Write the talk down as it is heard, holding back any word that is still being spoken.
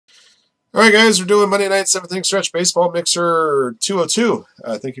All right, guys, we're doing Monday Night 7th Inning Stretch Baseball Mixer 202.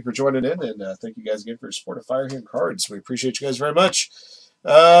 Thank you for joining in, and thank you guys again for your support of Firehand Cards. We appreciate you guys very much.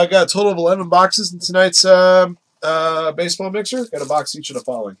 Got a total of 11 boxes in tonight's baseball mixer. Got a box each of the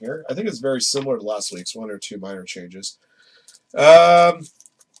following here. I think it's very similar to last week's, one or two minor changes.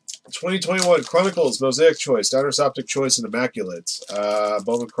 2021 Chronicles, Mosaic Choice, Diners Optic Choice, and Immaculate.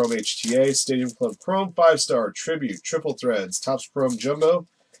 Bowman Chrome HTA, Stadium Club Chrome, 5-star, Tribute, Triple Threads, Topps Chrome Jumbo,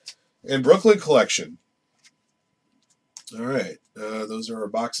 and Brooklyn Collection. All right, those are our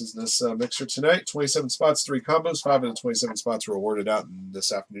boxes in this mixer tonight. 27 spots, 3 combos. 5 of the 27 spots were awarded out in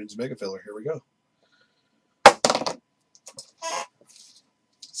this afternoon's Mega Filler. Here we go.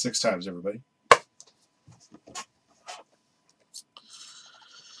 6 times, everybody.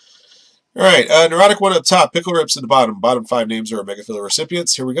 All right, Neurotic 1 up top, Pickle Rips at the bottom. Bottom 5 names are our Mega Filler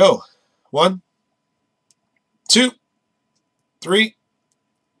recipients. Here we go. 1, 2, 3,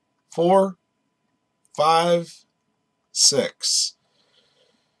 4, 5, 6.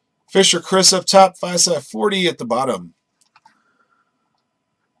 Fisher Chris up top, 5-40 at the bottom.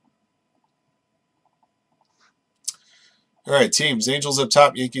 All right, teams. Angels up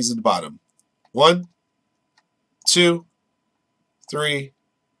top, Yankees at the bottom. 1, 2, 3,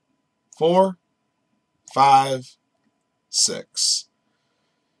 4, 5, 6.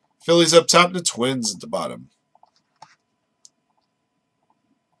 Phillies up top, the Twins at the bottom.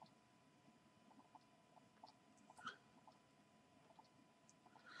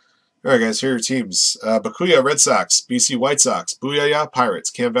 All right, guys, here are your teams. Bakuya, Red Sox. BC, White Sox. Booyah,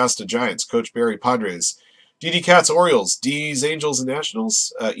 Pirates. Cam Vasta, Giants. Coach Barry, Padres. DD Cats, Orioles. D's, Angels and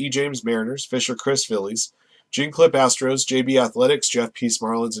Nationals. E. James, Mariners. Fisher, Chris, Phillies. Gene Clip, Astros. JB, Athletics. Jeff Peace,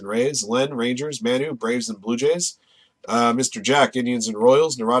 Marlins and Rays. Len, Rangers. Manu, Braves and Blue Jays. Mr. Jack, Indians and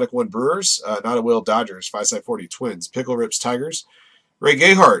Royals. Neurotic 1, Brewers. Not a Will, Dodgers. 5-40, Twins. Pickle Rips, Tigers. Ray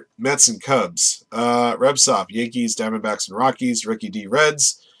Gayhart, Mets and Cubs. Rebsop, Yankees, Diamondbacks and Rockies. Ricky D,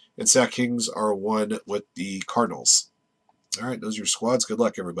 Reds. And Sack Kings are 1 with the Cardinals. All right, those are your squads. Good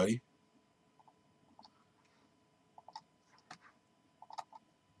luck, everybody.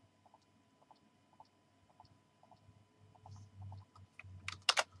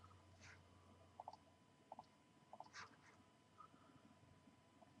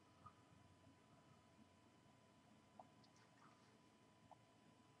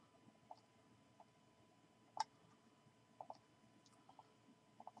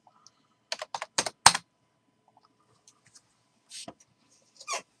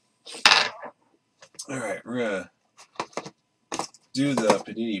 All right, we're going to do the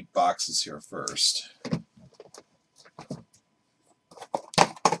Panini boxes here first.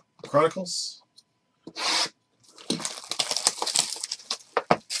 Chronicles.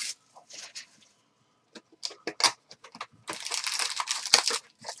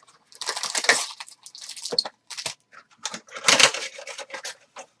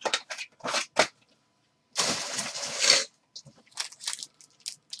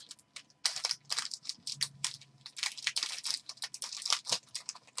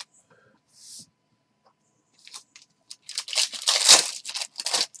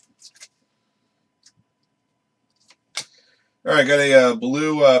 All right, got a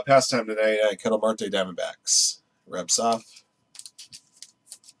blue pastime tonight. Kettle Marte Diamondbacks. Reps off.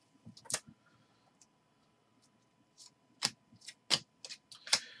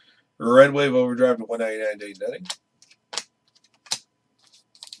 Red Wave Overdrive to 199 day netting.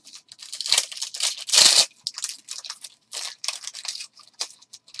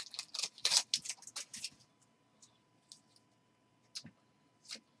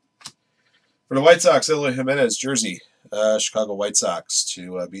 For the White Sox, Eloy Jimenez, jersey. Chicago White Sox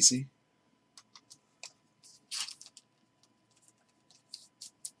to BC.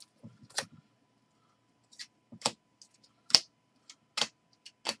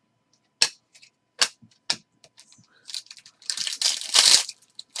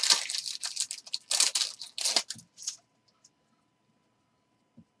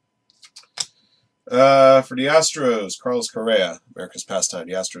 For the Astros, Carlos Correa, America's pastime.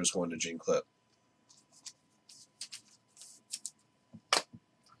 The Astros going to Gene Clip.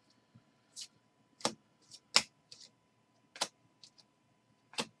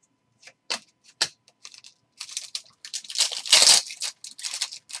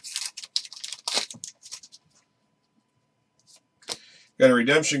 Got a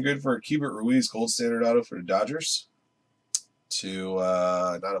redemption good for Keibert Ruiz, gold standard auto for the Dodgers to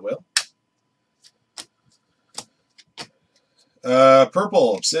not a Will.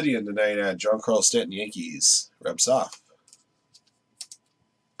 Purple Obsidian tonight at John Carl Stanton Yankees. Reps off.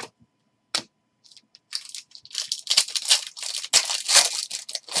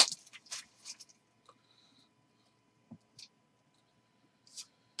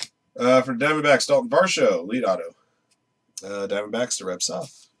 For Diamondbacks, Dalton Varsho, lead auto. Diamondbacks to Reb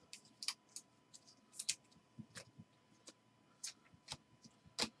Soft.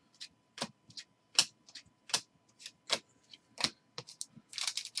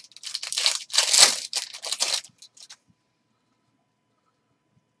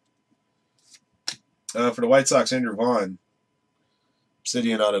 For the White Sox, Andrew Vaughn,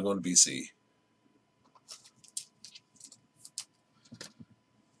 Obsidian auto going to BC.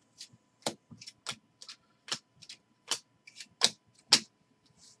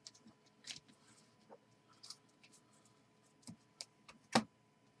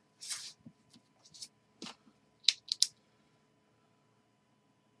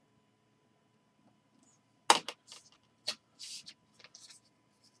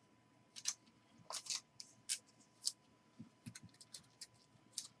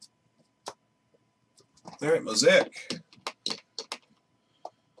 All right, Mosaic.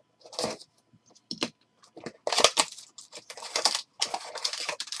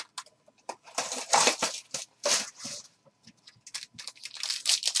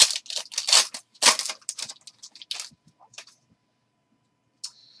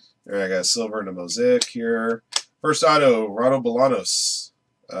 All right, I got silver and a Mosaic here. First auto, Ronald Bolanos.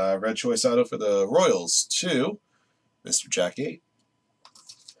 Red choice auto for the Royals to Mr. Jack 8.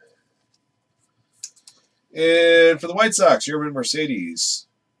 And for the White Sox, Yerman Mercedes.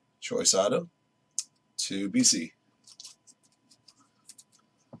 Choice auto to BC.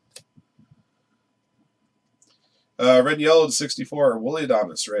 Red and yellow to 64, Willie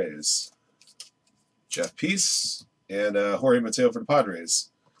Adames, Rays. Jeff Peace. And Jorge Mateo for the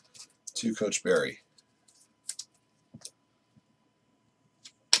Padres to Coach Barry.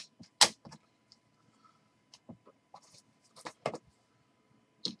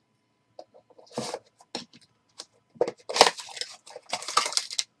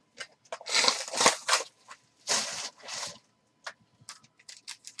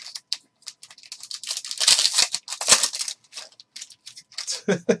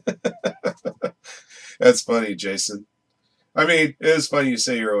 That's funny, Jason. I mean, it is funny you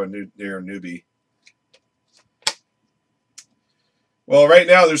say you're a newbie. Well, right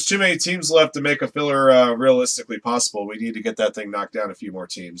now there's too many teams left to make a filler realistically possible. We need to get that thing knocked down a few more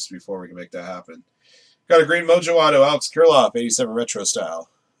teams before we can make that happen. Got a green Mojo auto, Alex Kirilloff, 87 retro style.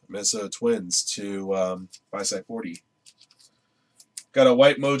 Minnesota Twins to Byside 40. Got a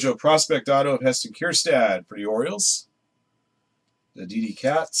white Mojo prospect auto of Heston Kjerstad for the Orioles. The DD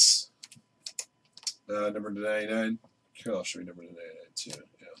Cats. Number 99. Kirilloff should be number 99 too.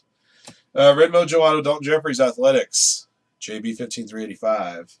 Yeah. Red Mojo auto, Dalton Jeffries, Athletics. JB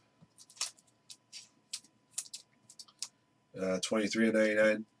 15385. 23 of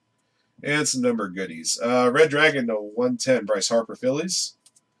 99. And some number goodies. Red Dragon to 110, Bryce Harper, Phillies.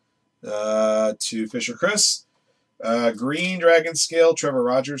 To Fisher Chris. Green Dragon Scale, Trevor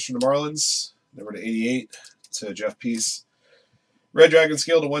Rogers from the Marlins. Number to 88 to Jeff Peace. Red Dragon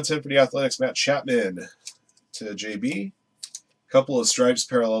Scale to 110 for the Athletics, Matt Chapman to JB. Couple of stripes,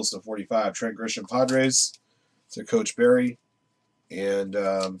 parallels to 45. Trent Grisham, Padres to Coach Barry. And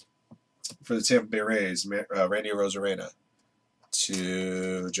for the Tampa Bay Rays, Randy Rosarena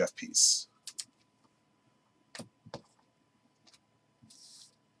to Jeff Peace.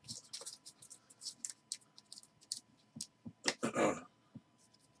 All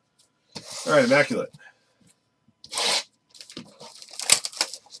right, Immaculate.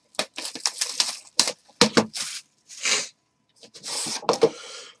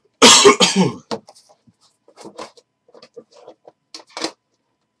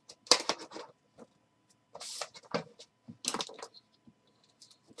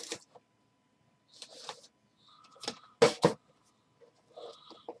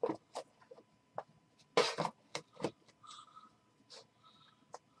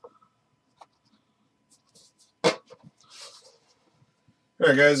 All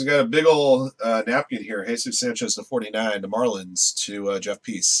right, guys, we got a big old napkin here. Jesus Sanchez to 49, the Marlins to Jeff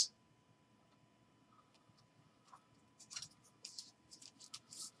Peace.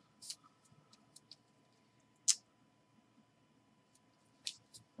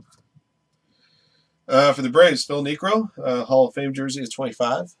 For the Braves, Phil Niekro, Hall of Fame jersey is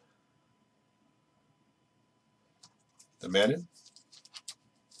 25. The Manning.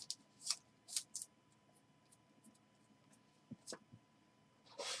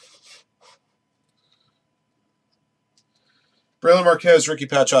 Braylon Marquez, Ricky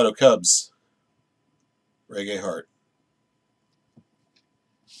Patch auto, Cubs. Reggae Hart.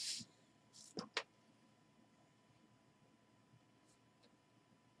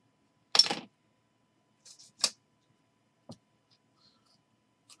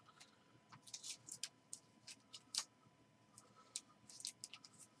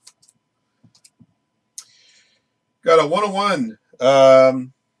 Got a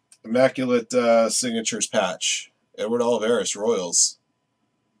 101 Immaculate Signatures patch. Edward Olivares, Royals.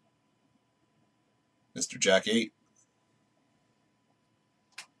 Mr. Jack 8.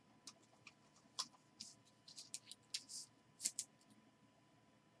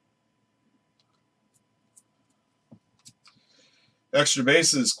 Extra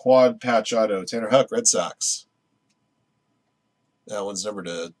bases, quad patch auto. Tanner Huck, Red Sox. That one's numbered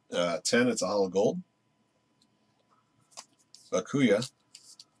to 10. It's a hollow gold. Bakuya.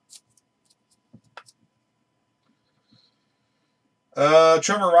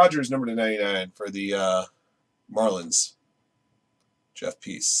 Trevor Rogers, number to 99 for the Marlins. Jeff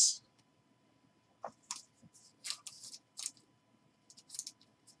Peace.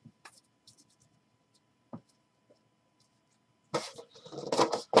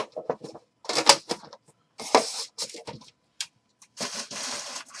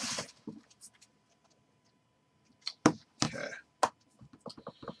 Okay.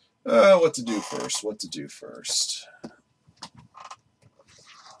 What to do first? What to do first?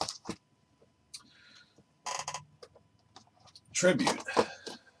 Tribute.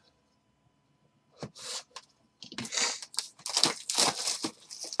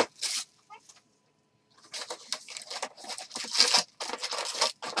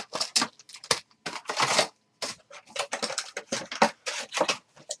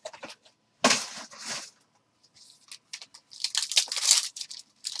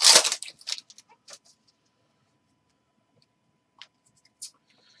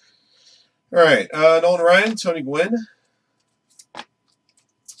 All right, Nolan Ryan, Tony Gwynn.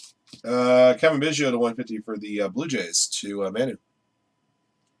 Kevin Biggio to 150 for the Blue Jays to Manu.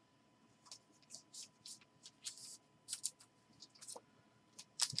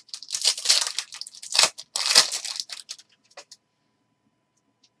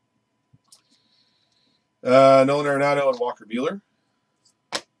 Nolan Arenado and Walker Buehler.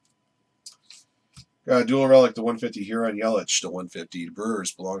 Got a dual relic to 150 here on Yelich to 150.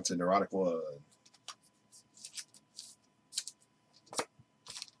 Brewers belong to Neurotic One.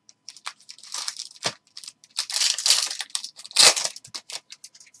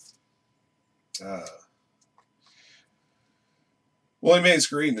 Willie Mays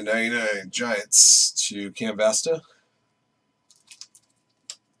Green to 99. Giants to Cam Vasta.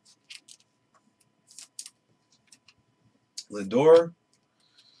 Lindor.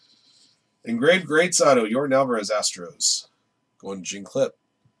 Engraved Greats Auto, Yordan Alvarez Astros. Going to Gene Clip.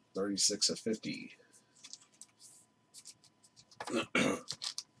 36 of 50.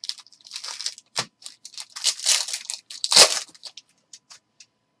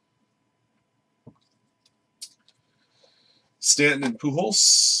 Stanton and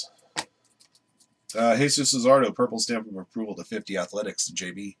Pujols. Jesus Luzardo, purple stamp of approval to 50. Athletics to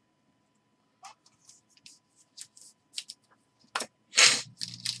JB.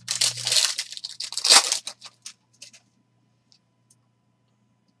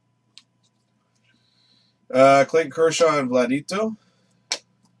 Clayton Kershaw and Vladito.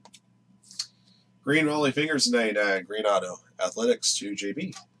 Green Rolly Fingers 99. Green Auto. Athletics to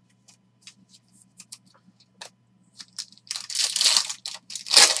JB.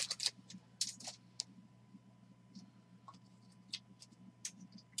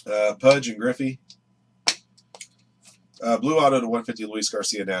 Pudge and Griffey. Blue Auto to 150 Luis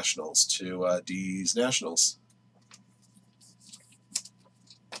Garcia Nationals to D's Nationals.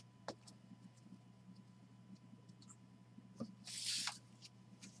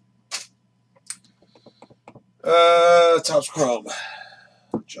 Topps Chrome.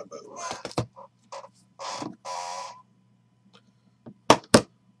 Jumbo.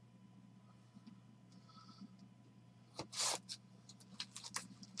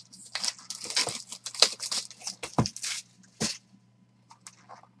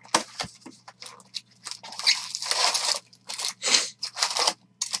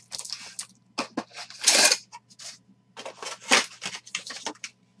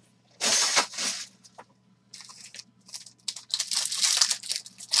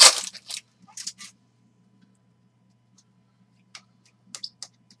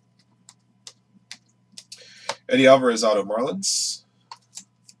 Eddie Alvarez Auto Marlins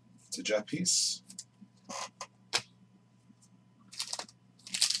to Jeff Peace.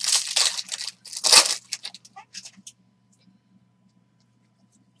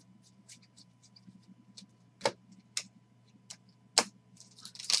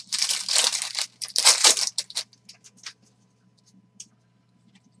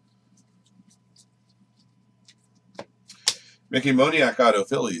 Mickey Moniak Auto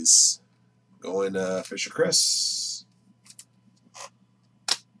Phillies. Going Fisher Chris.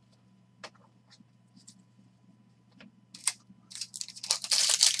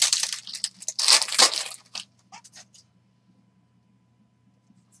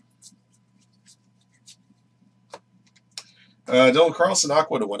 Dylan Carlson,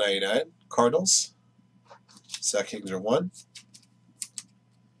 Aqua to 199. Cardinals. Zach Higgins are 1.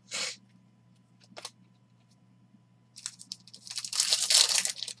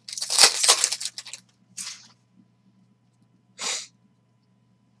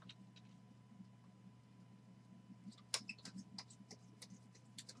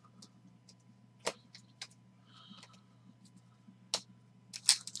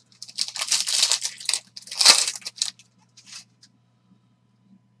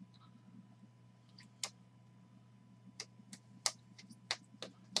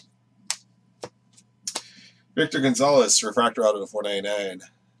 Victor Gonzalez, refractor auto to 499.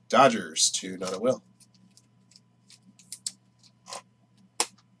 Dodgers to not a will.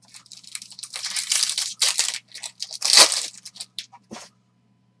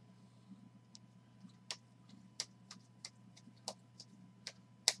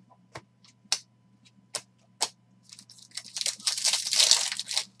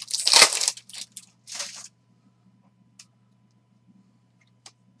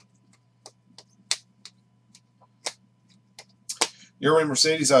 Yerwin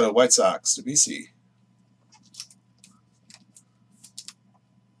Mercedes out of White Sox to BC.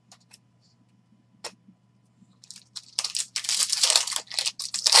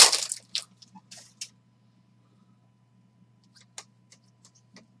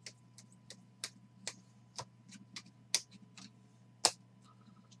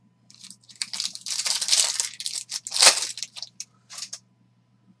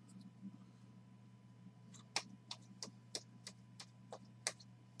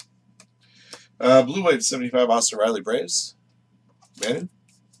 Blue Wave 75, Austin Riley Braves. Manning.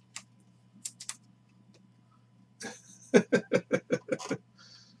 We'll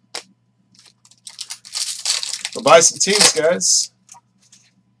buy some teams, guys.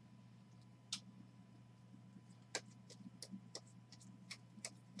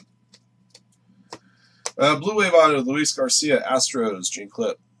 Blue Wave auto, Luis Garcia, Astros, Gene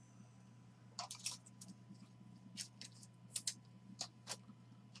Clip.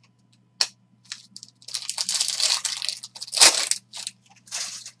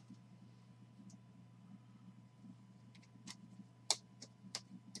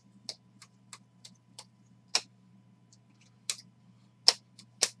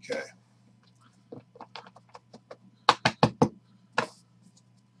 Okay.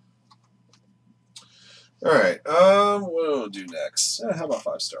 All right. What will do next? How about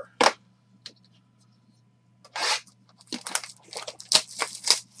 5-star?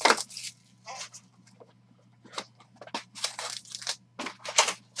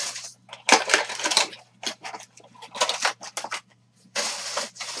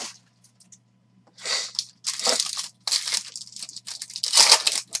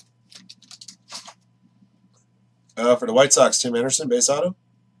 For the White Sox, Tim Anderson, base auto.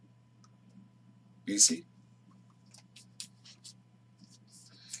 BC.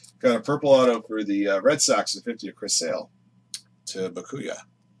 Got a purple auto for the Red Sox, the 50 of Chris Sale to Bakuya.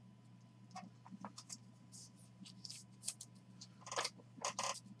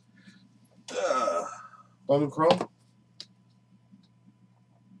 Bowman Chrome.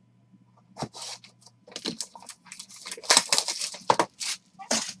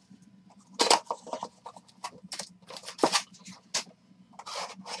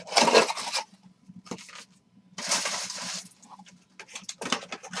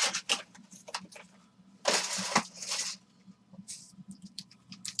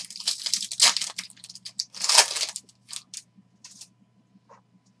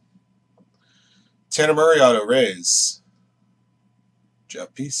 Tanner Murray auto, Rays.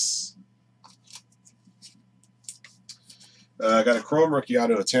 Jeff Peace. Got a Chrome rookie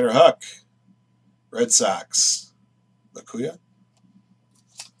auto of Tanner Huck, Red Sox. Bakuya.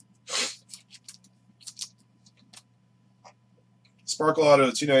 Sparkle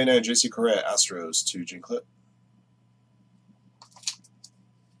auto 299, JC Correa, Astros to Gene Clip.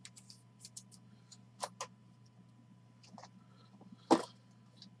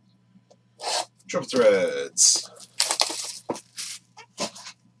 Triple Threads.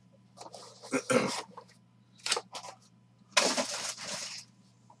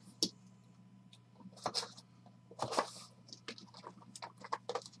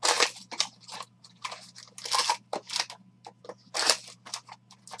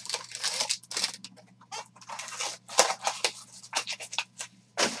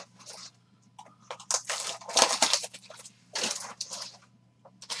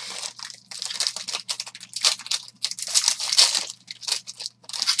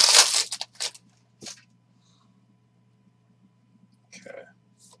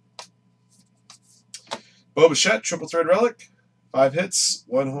 Bo Bichette, Triple Thread Relic. 5 hits,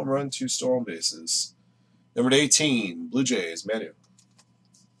 1 home run, 2 stolen bases. Number to 18, Blue Jays, Manu.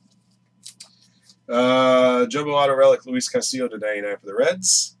 Jumbo Auto Relic, Luis Castillo to 99 for the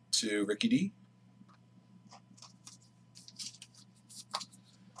Reds, to Ricky D.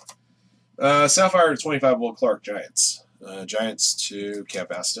 Sapphire to 25, Will Clark, Giants. Giants to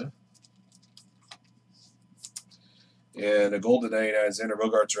Camp Asta. And a gold to 99, Xander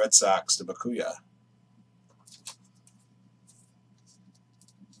Bogaerts, Red Sox to Bakuya.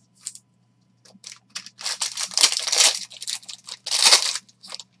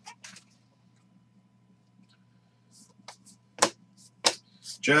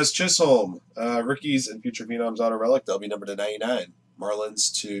 Jazz Chisholm, Rookies and Future Phenoms Auto Relic. They'll be numbered to 99.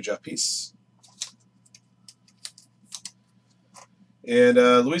 Marlins to Jeff Peace. And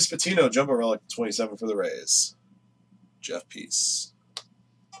Luis Patino, Jumbo Relic 27 for the Rays. Jeff Peace.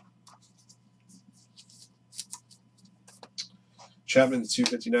 Chapman to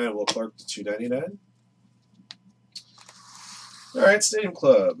 259, Will Clark to 299. All right, Stadium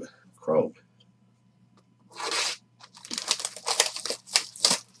Club, Chrome.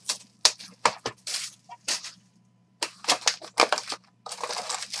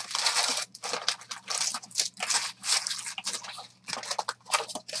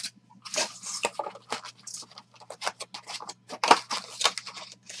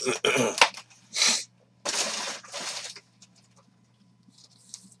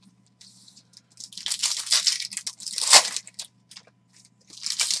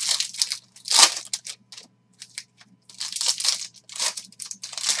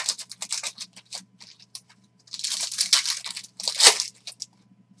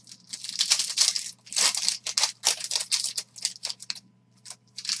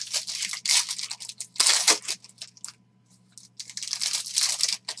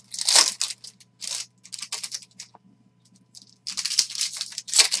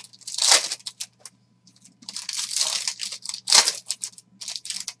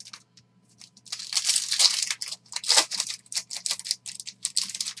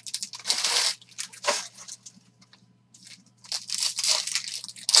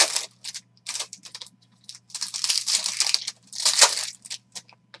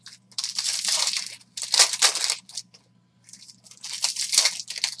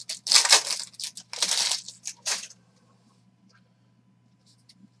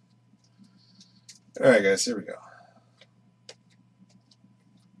 All right, guys, here we go.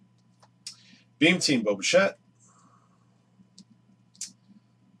 Beam Team, Bo Bichette.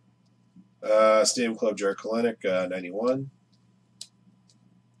 Stadium Club, Jared Kalenic, 91.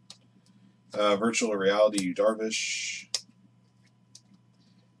 Virtual Reality, Yu Darvish.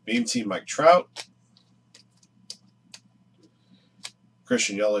 Beam Team, Mike Trout.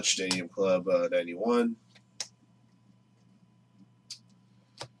 Christian Yelich, Stadium Club, 91.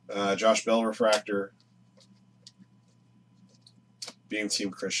 Josh Bell Refractor. Beam Team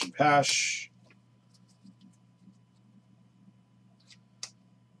Christian Pash.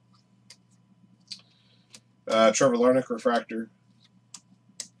 Trevor Larnach Refractor.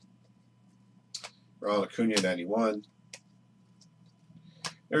 Ronald Acuna 91.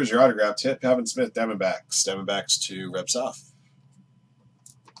 There's your autographed hit. Pavin Smith, Diamondbacks. Diamondbacks to Reb Soft.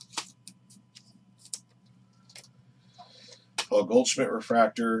 Paul Goldschmidt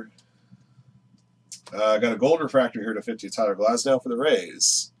Refractor. Got a gold refractor here to 50. Tyler Glasnow for the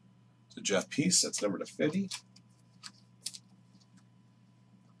Rays. To Jeff Peace. That's number to 50.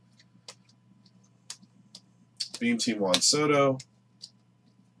 Beam Team Juan Soto.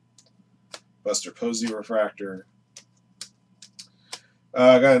 Buster Posey Refractor.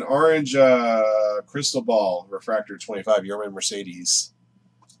 Got an orange crystal ball refractor 25. Yerman Mercedes.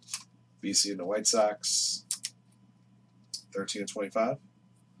 BC and the White Sox. 13 and 25.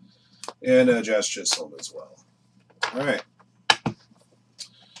 And Jazz Chisholm as well. All right.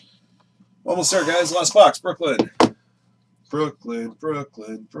 Almost there, guys. Last box. Brooklyn. Brooklyn,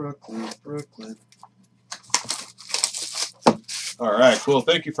 Brooklyn, Brooklyn, Brooklyn. All right, cool.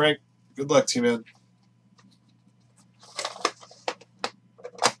 Thank you, Frank. Good luck to you, man.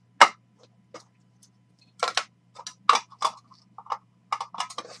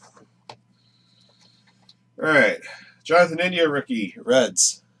 All right. Jonathan India, rookie,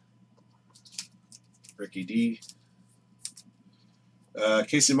 Reds. Ricky D.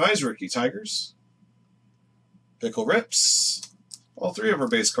 Casey Mize, rookie, Tigers. Pickle Rips. All three of our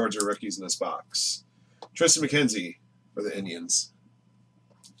base cards are rookies in this box. Tristan McKenzie for the Indians.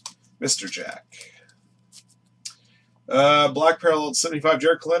 Mr. Jack. Black Parallel 75,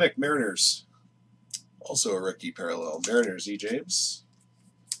 Jared Kalenic, Mariners. Also a rookie parallel, Mariners, E. James.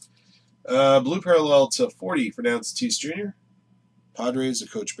 Blue Parallel to 40 for Nance Tatis Jr. Padres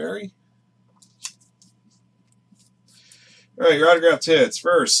of Coach Barry. All right, your autographed hits.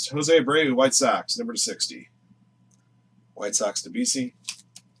 First, Jose Abreu, White Sox, number 60. White Sox to BC.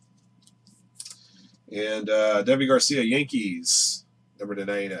 And Deivi Garcia, Yankees, number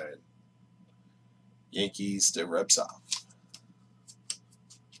 99. Yankees to Repsol.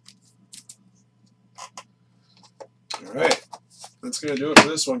 All right, that's going to do it for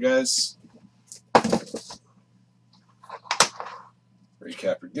this one, guys.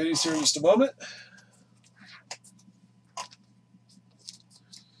 Recap your goodies here in just a moment.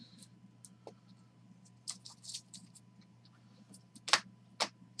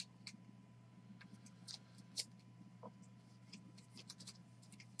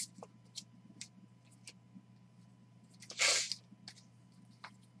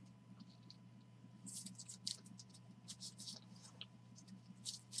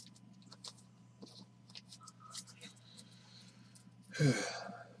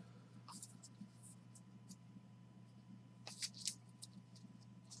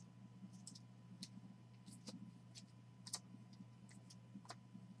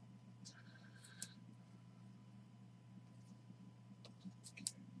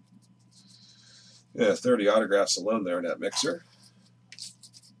 Yeah, 30 autographs alone there in that mixer.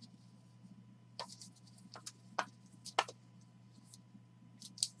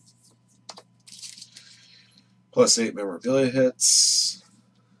 Plus 8 memorabilia hits.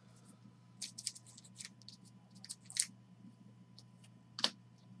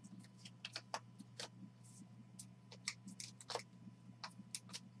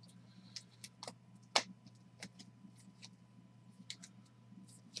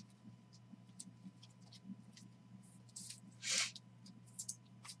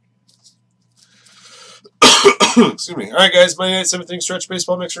 Excuse me. All right, guys. Monday Night 7th Inning Stretch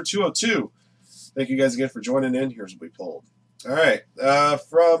Baseball Mixer 202. Thank you guys again for joining in. Here's what we pulled. All right.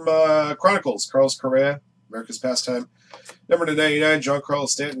 From Chronicles, Carlos Correa, America's Pastime. Number 99, John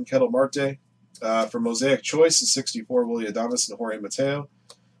Carlos Stanton, Kettle Marte. From Mosaic Choice, the 64, Willie Adames and Jorge Mateo.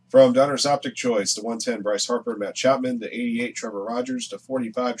 From Donruss Optic Choice, to 110, Bryce Harper and Matt Chapman. To 88, Trevor Rogers. To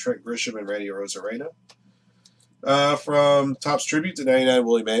 45, Trent Grisham and Randy Arozarena. From Topps Tribute, to 99,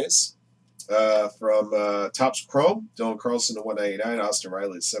 Willie Mays. From Topps Chrome, Dylan Carlson to 199, Austin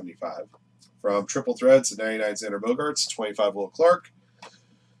Riley to 75. From Triple Threads to 99, Xander Bogaerts, 25, Will Clark.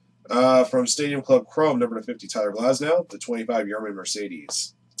 From Stadium Club Chrome, number 50, Tyler Glasnow, to 25, Yerman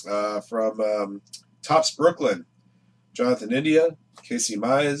Mercedes. From Topps Brooklyn, Jonathan India, Casey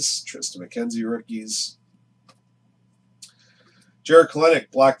Mize, Tristan McKenzie rookies. Jared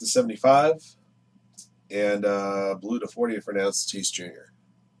Kelenic, black to 75. And blue to 40 for Fernando Tatis Jr.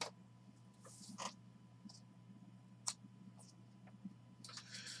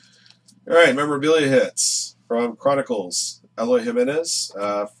 All right, memorabilia hits from Chronicles, Eloy Jimenez.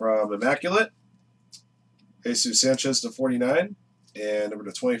 From Immaculate, Jesus Sanchez to 49, and number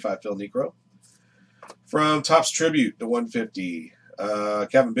to 25, Phil Niekro. From Topps Tribute to 150,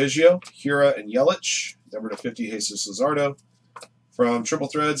 Kevin Biggio, Hira, and Yelich. Number to 50, Jesus Luzardo. From Triple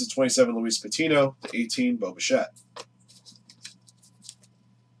Threads to 27, Luis Patino. To 18, Bo Bichette.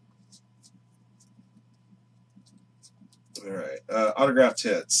 All right, autographed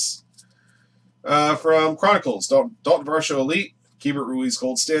hits. From Chronicles, Dalton Varsho Elite, Keibert Ruiz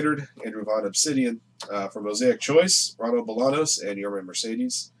Gold Standard, Andrew Vaughn Obsidian. From Mosaic Choice, Ronald Bolanos and Yerman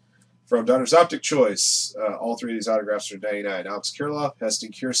Mercedes. From Donruss Optic Choice, all three of these autographs are 99. Alex Kirilloff,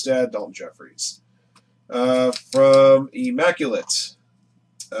 Heston Kjerstad, Dalton Jeffries. From Immaculate,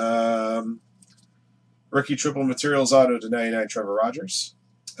 rookie triple materials auto to 99, Trevor Rogers.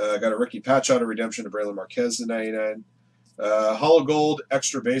 Got a rookie patch auto redemption to Braylon Marquez to 99. Hollow Gold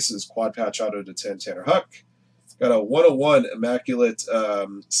Extra Bases quad patch auto to 10, Tanner Huck. Got a 101 Immaculate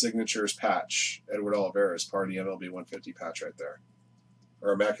Signatures patch, Edward Olivares, Party MLB 150 patch right there.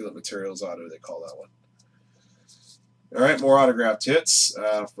 Or Immaculate Materials auto, they call that one. All right, more autographed hits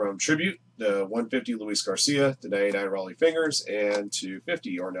from Tribute, the 150 Luis Garcia, to 99 Raleigh Fingers, and to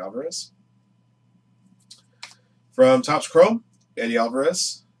 50 Yordan Alvarez. From Topps Chrome, Eddie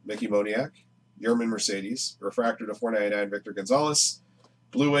Alvarez, Mickey Moniak, Yerman Mercedes, Refractor to 499 Victor Gonzalez,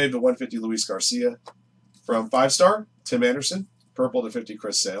 Blue Wave to 150 Luis Garcia. From 5-Star, Tim Anderson, Purple to 50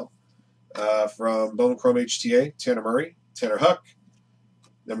 Chris Sale. From Bone Chrome HTA, Tanner Murray, Tanner Huck,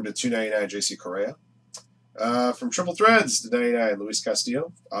 number to 299 JC Correa. From Triple Threads to 99 Luis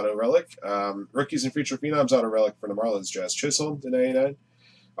Castillo, Auto Relic. Rookies and Future Phenoms Auto Relic from the Marlins, Jazz Chisholm to 99.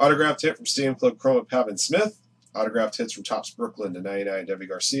 Autographed hit from Stadium Club Chrome of Pavin Smith. Autographed hits from Topps Brooklyn to 99 Deivi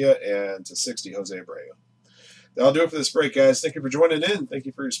Garcia, and to 60 Jose Abreu. That'll do it for this break, guys. Thank you for joining in. Thank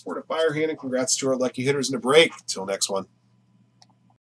you for your support of Firehand, and congrats to our lucky hitters in the break. Till next one.